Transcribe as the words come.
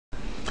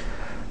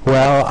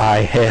Well,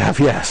 I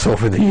have, yes,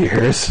 over the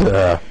years,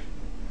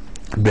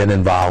 been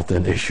involved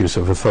in issues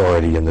of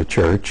authority in the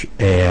church,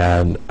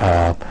 and,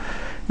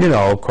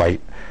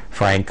 quite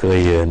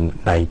frankly, in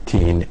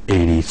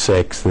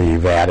 1986, the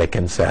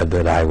Vatican said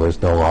that I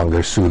was no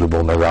longer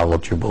suitable nor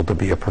eligible to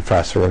be a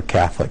professor of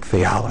Catholic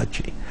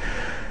theology.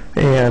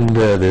 And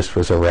this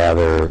was a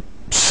rather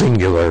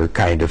singular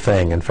kind of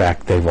thing. In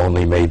fact, they've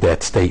only made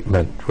that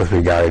statement with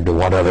regard to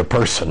one other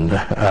person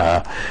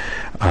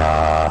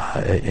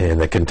in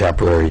the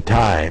contemporary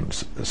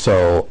times.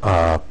 So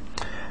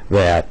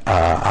that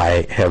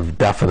I have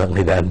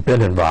definitely then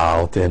been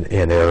involved in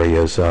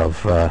areas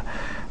of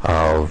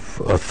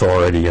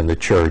authority in the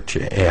church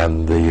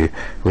and the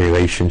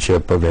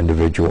relationship of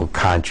individual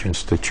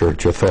conscience to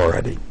church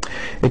authority.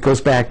 It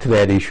goes back to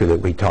that issue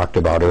that we talked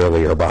about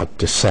earlier about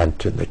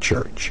dissent in the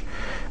church.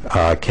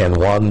 Can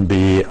one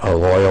be a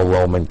loyal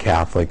Roman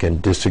Catholic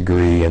and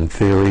disagree in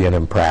theory and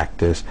in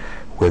practice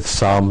with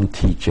some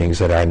teachings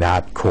that are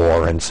not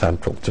core and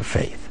central to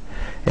faith?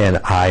 And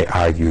I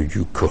argued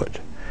you could.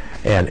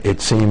 And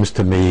it seems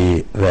to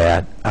me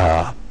that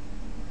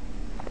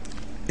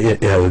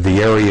the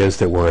areas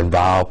that were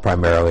involved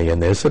primarily in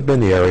this have been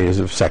the areas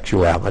of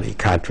sexuality,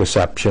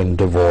 contraception,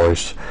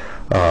 divorce,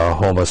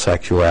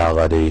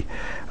 homosexuality,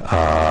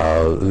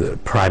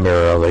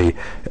 primarily,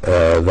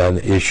 then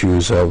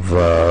issues of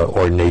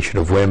ordination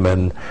of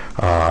women,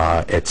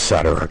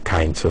 etc.,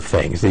 kinds of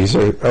things. These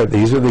are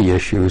the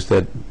issues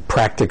that,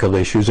 practical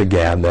issues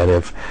again, that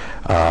have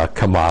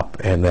come up,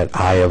 and that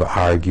I have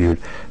argued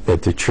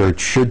that the church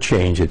should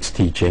change its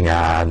teaching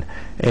on,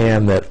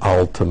 and that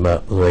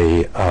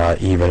ultimately,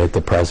 even at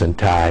the present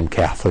time,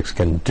 Catholics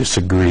can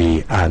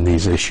disagree on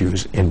these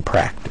issues in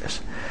practice.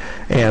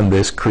 And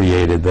this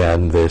created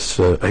then this,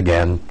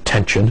 again,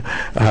 tension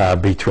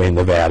between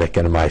the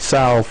Vatican and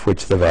myself,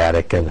 which the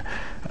Vatican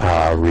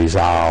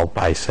resolved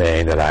by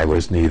saying that I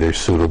was neither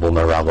suitable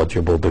nor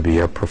eligible to be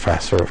a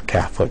professor of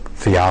Catholic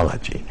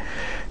theology.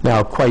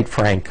 Now, quite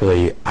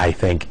frankly, I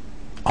think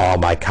all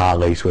my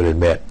colleagues would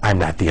admit I'm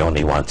not the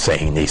only one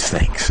saying these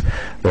things.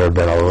 There have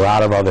been a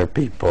lot of other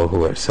people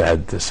who have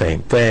said the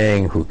same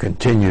thing, who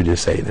continue to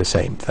say the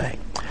same thing.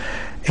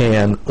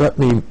 And let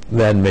me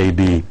then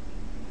maybe,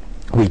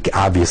 we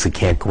obviously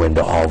can't go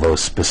into all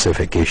those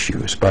specific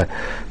issues, but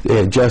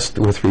just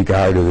with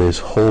regard to this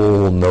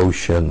whole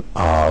notion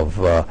of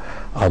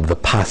the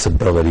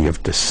possibility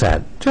of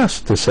dissent,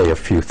 just to say a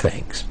few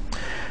things.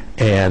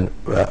 And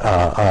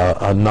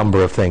a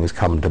number of things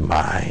come to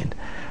mind.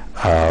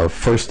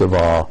 First of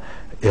all,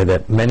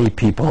 that many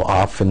people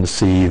often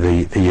see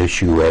the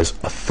issue as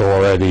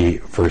authority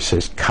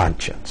versus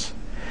conscience.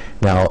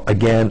 Now,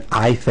 again,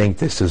 I think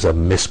this is a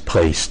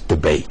misplaced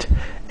debate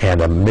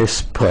and a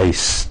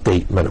misplaced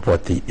statement of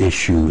what the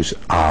issues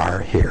are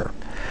here.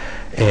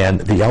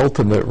 And the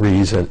ultimate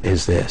reason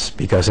is this,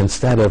 because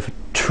instead of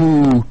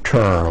two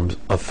terms,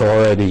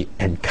 authority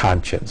and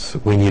conscience,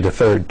 we need a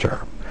third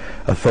term: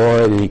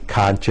 authority,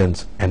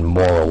 conscience, and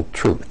moral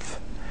truth.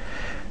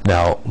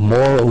 Now,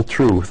 moral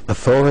truth,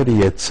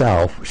 authority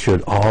itself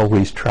should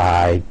always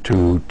try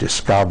to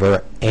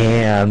discover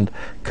and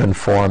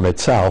conform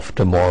itself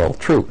to moral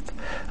truth.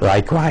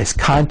 Likewise,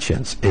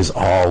 conscience is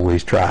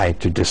always trying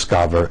to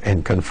discover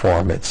and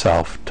conform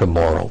itself to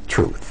moral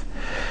truth.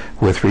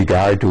 With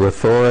regard to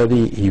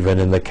authority, even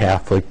in the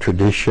Catholic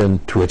tradition,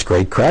 to its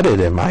great credit,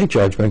 in my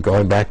judgment,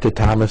 going back to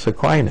Thomas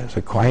Aquinas,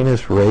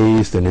 Aquinas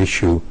raised an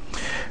issue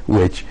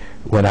which,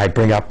 when I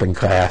bring up in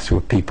class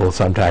with people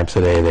sometimes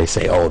today, they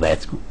say, oh,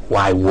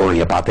 why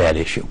worry about that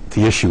issue?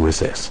 The issue is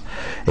this: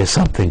 is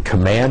something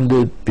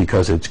commanded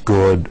because it's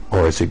good,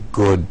 or is it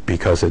good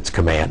because it's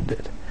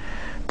commanded?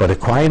 But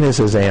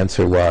Aquinas'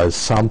 answer was,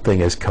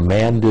 something is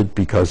commanded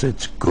because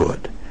it's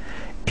good.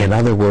 In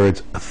other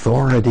words,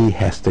 authority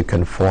has to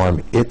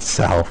conform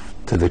itself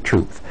to the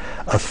truth.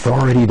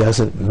 Authority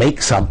doesn't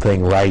make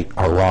something right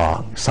or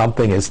wrong.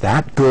 Something is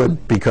not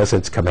good because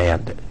it's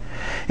commanded.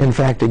 In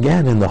fact,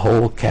 again, in the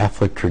whole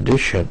Catholic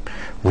tradition,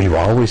 we've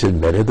always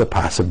admitted the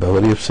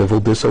possibility of civil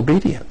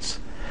disobedience.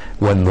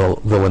 When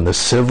the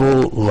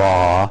civil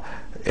law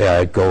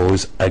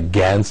goes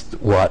against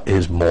what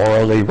is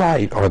morally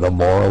right or the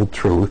moral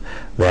truth,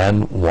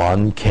 then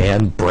one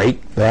can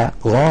break that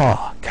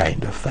law,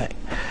 kind of thing,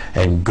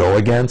 and go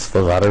against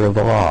the letter of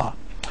the law.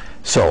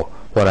 So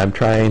what I'm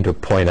trying to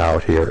point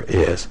out here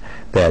is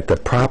that the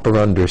proper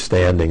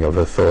understanding of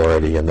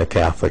authority in the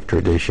Catholic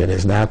tradition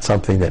is not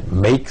something that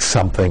makes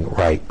something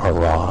right or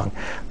wrong,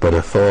 but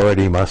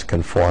authority must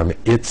conform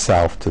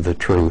itself to the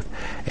truth,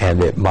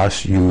 and it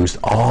must use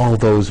all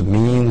those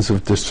means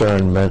of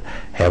discernment,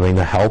 having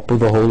the help of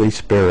the Holy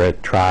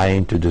Spirit,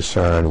 trying to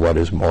discern what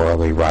is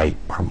morally right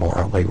or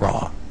morally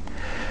wrong.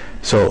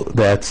 So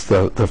that's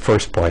the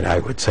first point I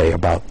would say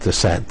about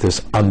dissent,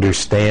 this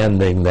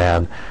understanding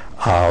then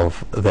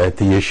of that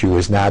the issue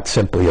is not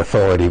simply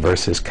authority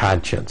versus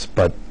conscience,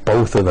 but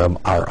both of them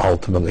are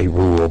ultimately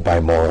ruled by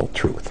moral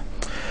truth.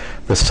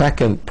 The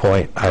second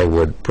point I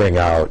would bring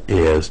out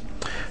is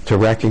to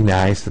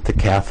recognize that the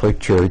Catholic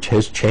Church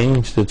has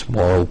changed its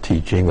moral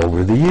teaching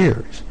over the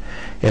years.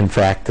 In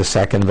fact, the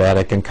Second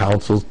Vatican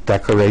Council's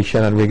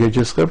Declaration on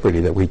Religious Liberty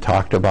that we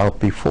talked about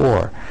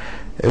before,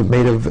 it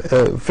made a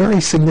very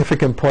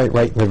significant point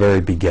right in the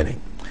very beginning.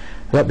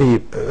 Let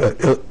me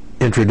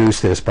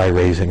introduce this by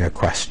raising a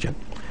question.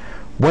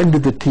 When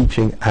did the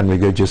teaching on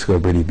religious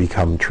liberty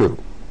become true?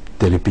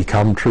 Did it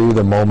become true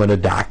the moment a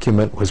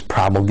document was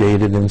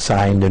promulgated and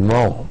signed in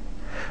Rome?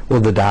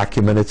 Well, the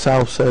document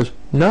itself says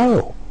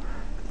no.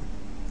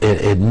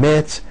 It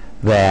admits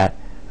that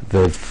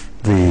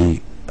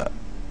the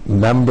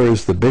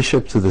members, the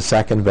bishops of the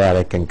Second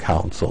Vatican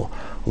Council,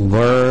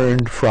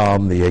 learned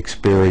from the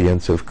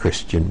experience of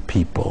Christian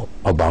people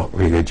about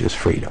religious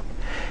freedom.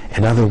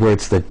 In other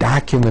words, the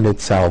document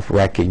itself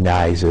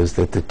recognizes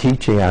that the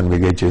teaching on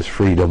religious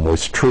freedom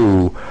was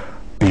true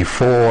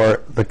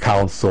before the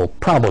council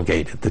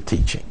promulgated the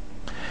teaching.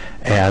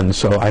 And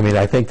so, I mean,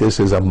 I think this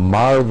is a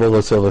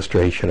marvelous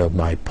illustration of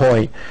my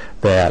point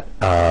that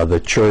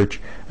the church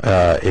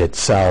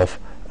itself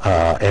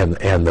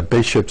and the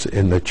bishops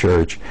in the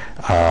church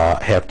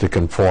have to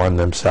conform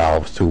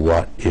themselves to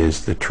what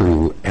is the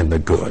true and the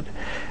good.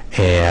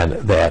 And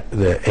that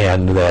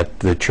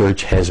the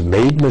church has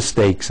made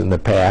mistakes in the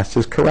past,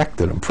 has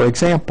corrected them. For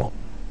example,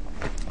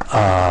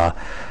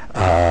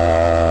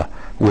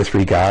 with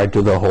regard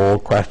to the whole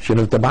question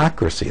of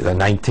democracy, the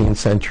 19th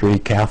century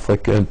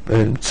Catholic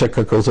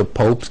encyclicals of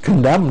popes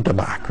condemned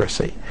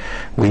democracy.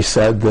 We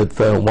said that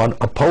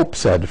a pope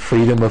said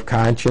freedom of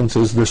conscience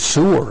is the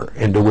sewer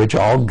into which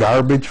all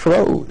garbage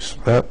flows.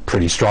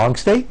 Pretty strong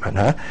statement,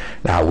 huh?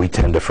 Now we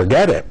tend to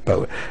forget it,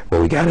 but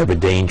we got to have a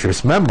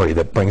dangerous memory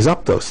that brings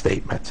up those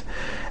statements.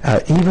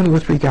 Even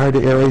with regard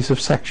to areas of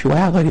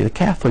sexuality, the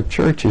Catholic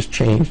Church has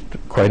changed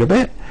quite a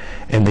bit.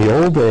 In the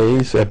old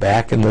days,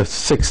 back in the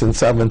 6th and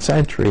 7th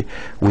century,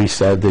 we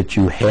said that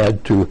you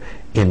had to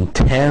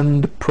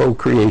intend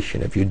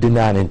procreation. If you did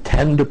not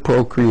intend to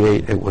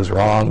procreate, it was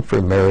wrong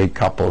for married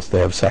couples to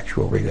have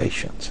sexual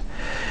relations.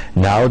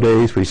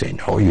 Nowadays, we say,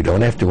 no, you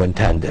don't have to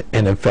intend it.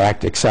 And in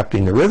fact,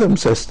 accepting the rhythm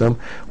system,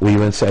 we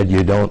even said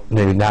you not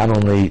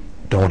only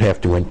don't have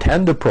to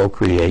intend to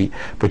procreate,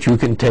 but you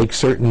can take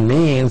certain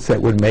means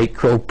that would make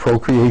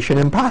procreation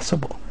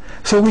impossible.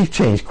 So we've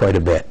changed quite a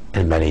bit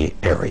in many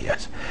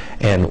areas.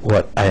 And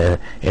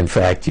in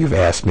fact, you've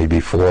asked me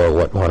before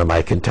what one of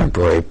my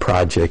contemporary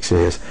projects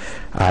is.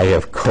 I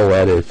have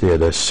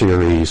co-edited a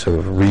series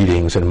of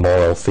readings in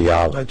moral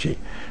theology.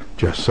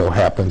 Just so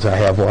happens I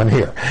have one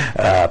here.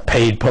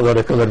 Paid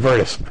political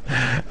advertisement.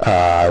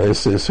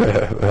 This is,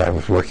 I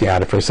was working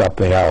on it for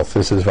something else.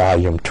 This is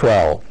volume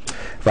 12.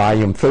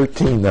 Volume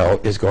 13,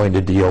 though, is going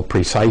to deal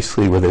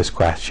precisely with this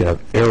question of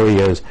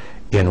areas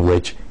in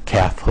which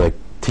Catholic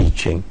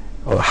teaching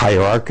or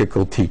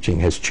hierarchical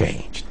teaching has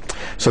changed.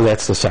 So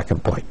that's the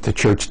second point. The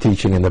church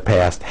teaching in the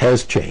past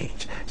has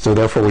changed. So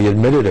therefore we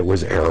admitted it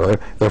was error.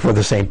 Therefore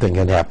the same thing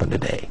can happen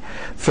today.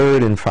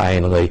 Third and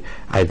finally,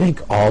 I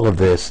think all of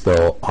this,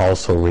 though,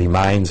 also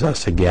reminds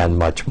us again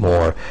much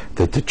more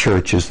that the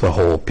church is the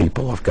whole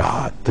people of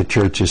God. The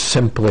church is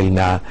simply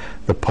not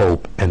the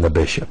Pope and the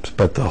bishops,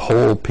 but the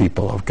whole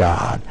people of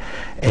God.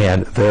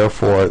 And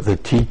therefore the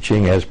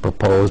teaching as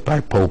proposed by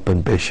Pope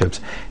and bishops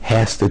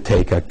has to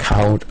take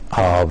account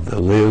of the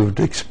lived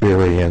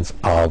experience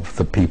of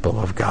the people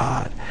of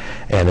God.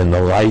 And in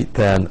the light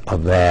then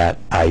of that,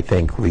 I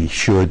think we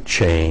should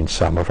change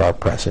some of our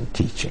present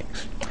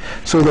teachings.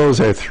 So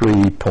those are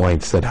 3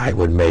 points that I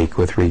would make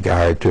with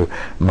regard to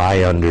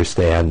my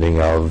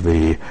understanding of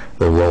the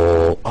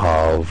role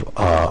of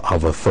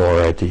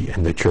authority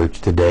in the church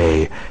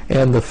today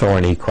and the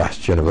thorny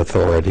question of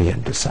authority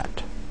and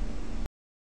dissent.